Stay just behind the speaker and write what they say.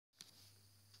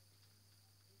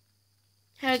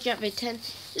Hello, Jack 10.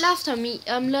 Last time we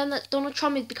learned that Donald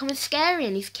Trump is becoming scary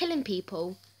and he's killing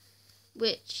people,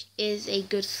 which is a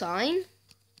good sign.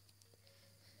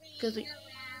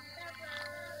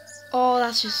 Oh,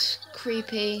 that's just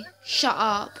creepy. Shut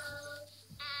up.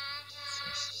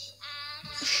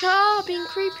 Shut up, being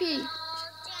creepy.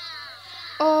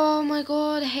 Oh my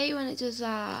god, I hate when it does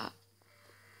that.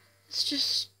 It's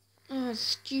just, oh,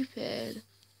 stupid.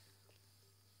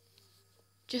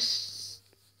 Just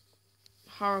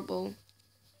horrible.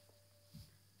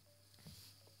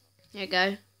 There you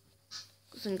go.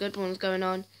 Got some good ones going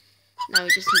on. Now we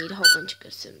just need a whole bunch of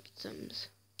good symptoms.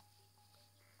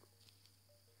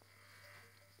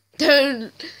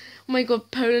 Don't. Oh my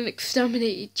god, Poland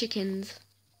exterminated chickens.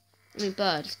 I mean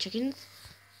birds, chickens.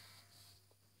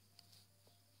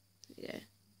 Yeah.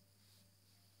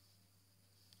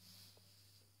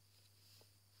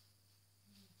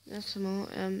 That's some more.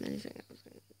 Anything else?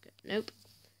 Nope.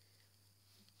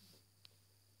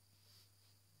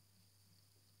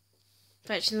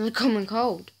 Infection the common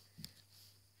cold.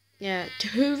 Yeah,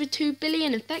 over 2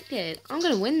 billion infected. I'm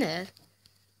gonna win this.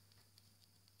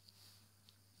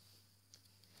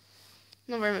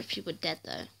 Not very much people dead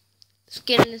though.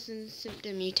 Skinless and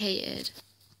symptom mutated.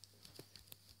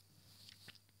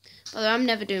 Although I'm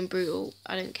never doing brutal.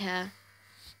 I don't care.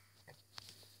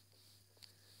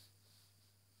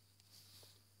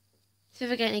 See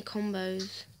if I get any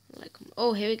combos.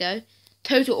 Oh, here we go.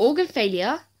 Total organ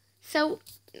failure. So,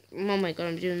 oh my god,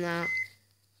 I'm doing that.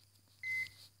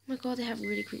 Oh my god, they have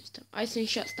really creepy stuff. Iceland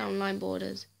shuts down line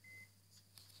borders.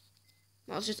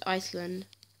 That was just Iceland.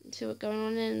 See what's going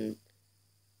on in...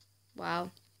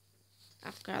 Wow.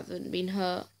 Africa hasn't been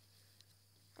hurt.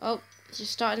 Oh, it's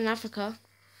just started in Africa.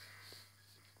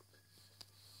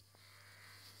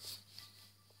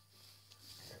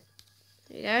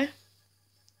 There you go.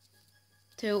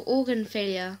 Total organ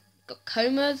failure. Got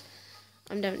comas.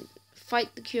 I'm done.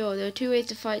 Fight the cure. There are 2 ways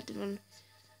to fight the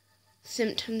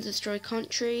symptoms. Destroy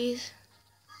countries.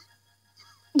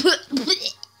 Can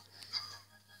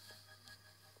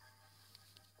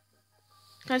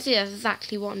I see that's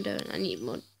exactly what I'm doing? I need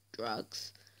more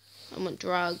drugs. I want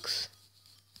drugs.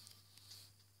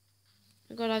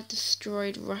 Oh my god, I've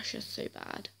destroyed Russia so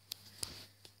bad.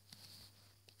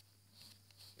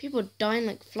 People are dying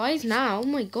like flies now. Oh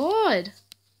my god.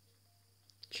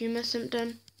 Tumor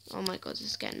symptom. Oh my god, this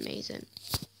is getting amazing.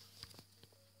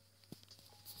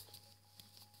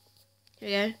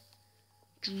 Here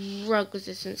we go. Drug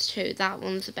resistance 2. That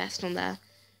one's the best on there.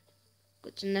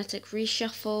 Got genetic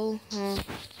reshuffle. Oh,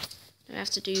 I have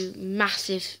to do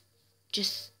massive,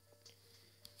 just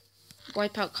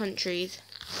wipe out countries.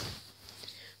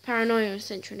 Paranoia in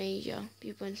Central Asia.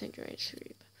 People in Central Asia.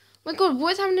 Oh my god,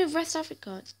 what is happening in West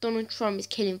Africa? It's Donald Trump is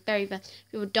killing very fast.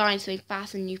 People are dying so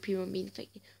fast and new people are being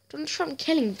infected. Donald Trump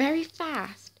killing very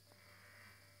fast.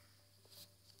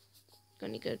 Got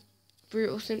any good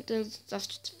brutal symptoms? That's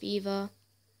just fever.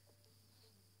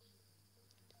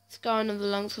 Scarring of the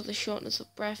lungs with the shortness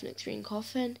of breath and extreme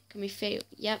coughing. Can be fatal.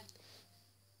 Yep.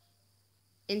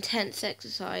 Intense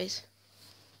exercise.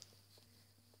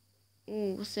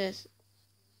 Ooh, what's this?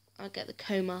 I'll get the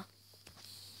coma.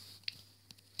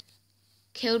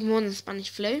 Killed more than Spanish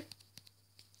flu.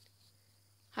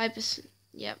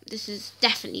 Yep, this has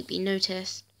definitely been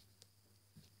noticed.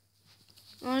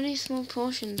 Only a small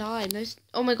portion died.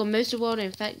 Oh my god, most of the world are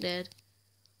infected.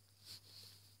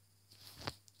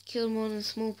 Killed more than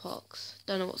smallpox.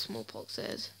 Don't know what smallpox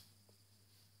is.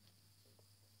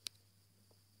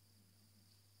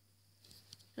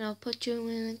 And I'll put you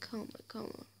in a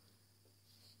coma.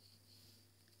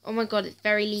 Oh my god, it's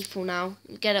very lethal now.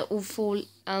 Get it all full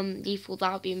lethal,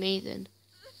 that would be amazing.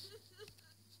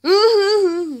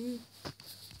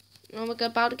 Oh my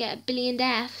god, about to get a billion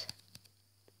deaths.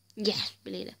 Yes,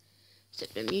 billion deaths.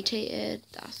 Symptom mutated,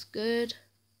 that's good.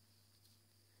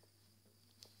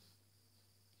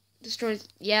 Destroys.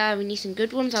 Yeah, we need some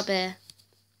good ones up here.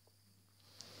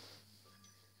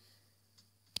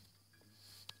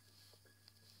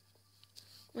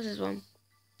 What's this one?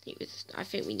 I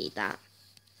think we need that.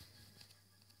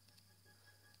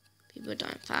 People are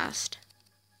dying fast.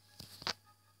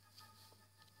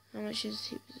 How much is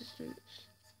heat resistance?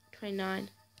 29.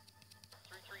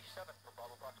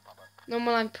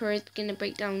 Normal life parades begin to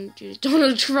break down due to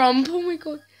Donald Trump. Oh my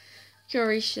god.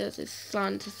 Curious is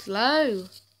starting to slow.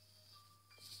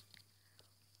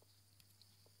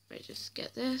 Wait, just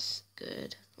get this.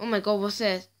 Good. Oh my god, what's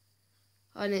this?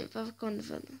 I didn't have a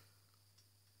convent.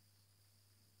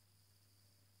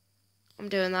 I'm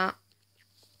doing that.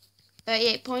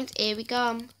 38 points. Here we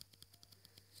come.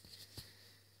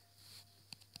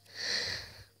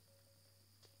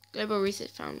 Global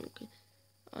research found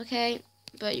Okay,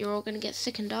 but you're all gonna get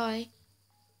sick and die.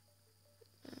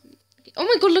 Oh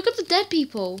my god, look at the dead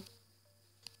people.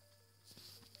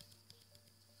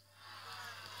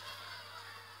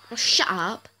 Oh, shut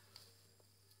up.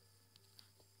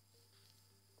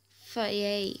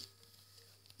 38.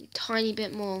 Tiny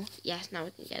bit more. Yes, now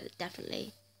we can get it,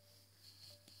 definitely.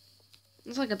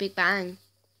 It's like a big bang.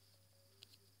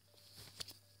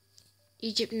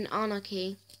 Egypt and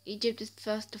anarchy. Egypt is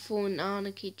first to fall in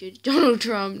anarchy due to Donald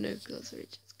Trump. No, sorry, just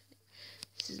kidding.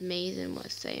 This is amazing what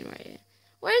it's saying right here.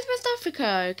 Where is West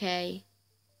Africa? Okay.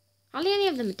 Hardly any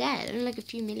of them are dead. Only like a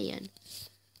few million.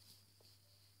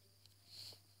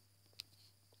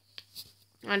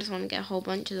 I just want to get a whole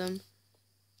bunch of them.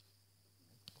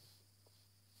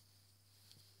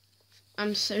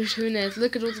 I'm so doing this.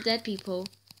 Look at all the dead people.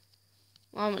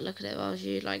 Well, I won't look at it if I was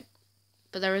you, like,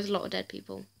 but there is a lot of dead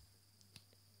people.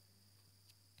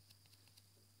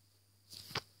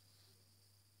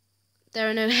 There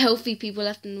are no healthy people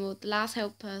left in the world. The last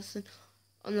healthy person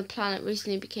on the planet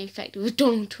recently became infected with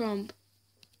Donald Trump.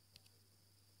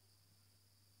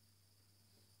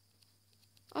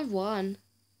 I've won.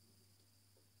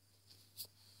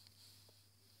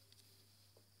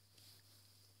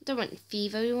 I don't want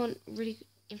fever, we want really good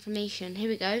information. Here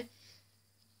we go.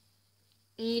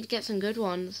 You need to get some good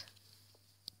ones.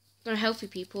 No healthy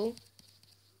people.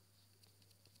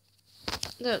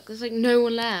 Look, there's like no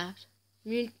one left.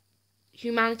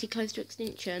 Humanity close to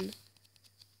extinction.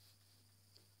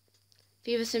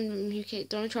 Fever symptom mutate.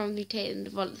 Donald Trump mutated and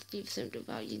developed the fever symptom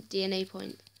without using DNA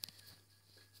points.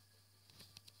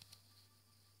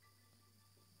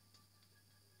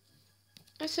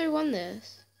 I so won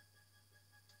this.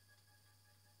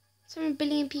 7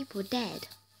 billion people dead.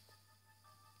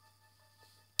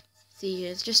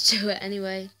 Seizures, just do it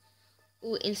anyway.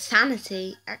 Oh,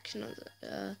 insanity. Action on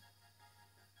the...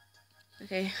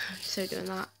 Okay, I'm so doing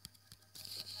that.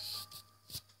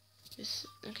 Just,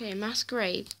 okay, mass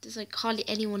grave. There's like hardly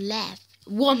anyone left.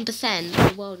 1% of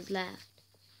the world is left.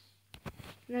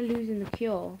 They're losing the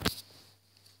cure.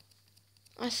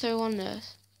 I so won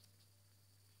this.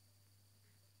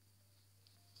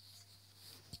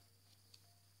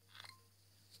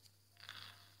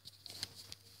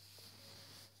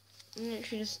 I'm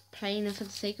literally just playing it for the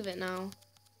sake of it now.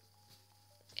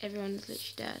 Everyone is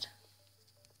literally dead.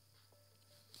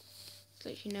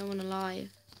 There's literally no one alive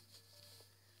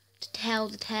to tell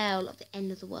the tale of the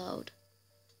end of the world.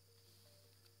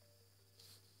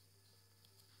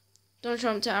 Donald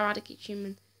Trump to eradicate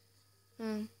human.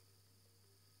 No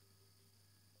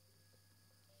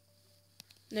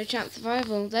chance of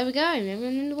survival. There we go. Everyone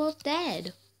in the world's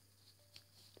dead.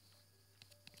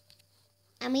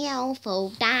 And we all fall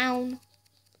down.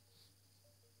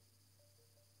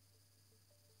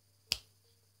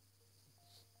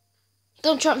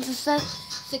 Donald Trump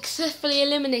successfully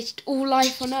eliminated all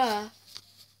life on Earth.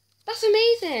 That's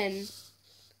amazing.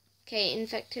 Okay,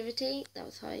 infectivity, that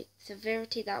was high.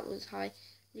 Severity, that was high.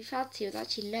 Lethality was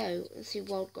actually low. Let's see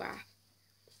world graph.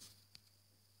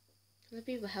 Are the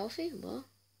people healthy? What?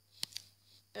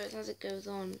 Oh, it's as it goes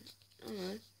on. I don't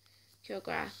know. Cure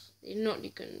graph. They did not do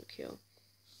good in the cure.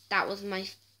 That was my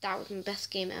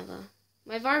best game ever.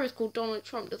 My virus called Donald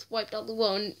Trump just wiped out the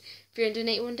world in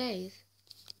 381 days.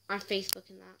 I'm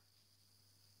Facebooking that.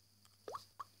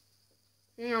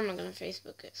 No, I'm not gonna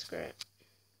Facebook it. Screw it.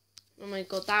 Oh my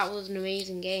god, that was an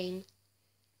amazing game.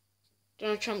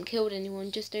 Donald Trump killed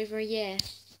anyone just over a year.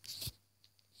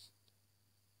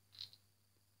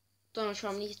 Donald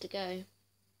Trump needs to go.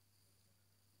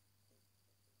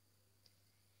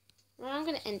 Well, I'm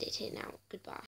gonna end it here now. Goodbye.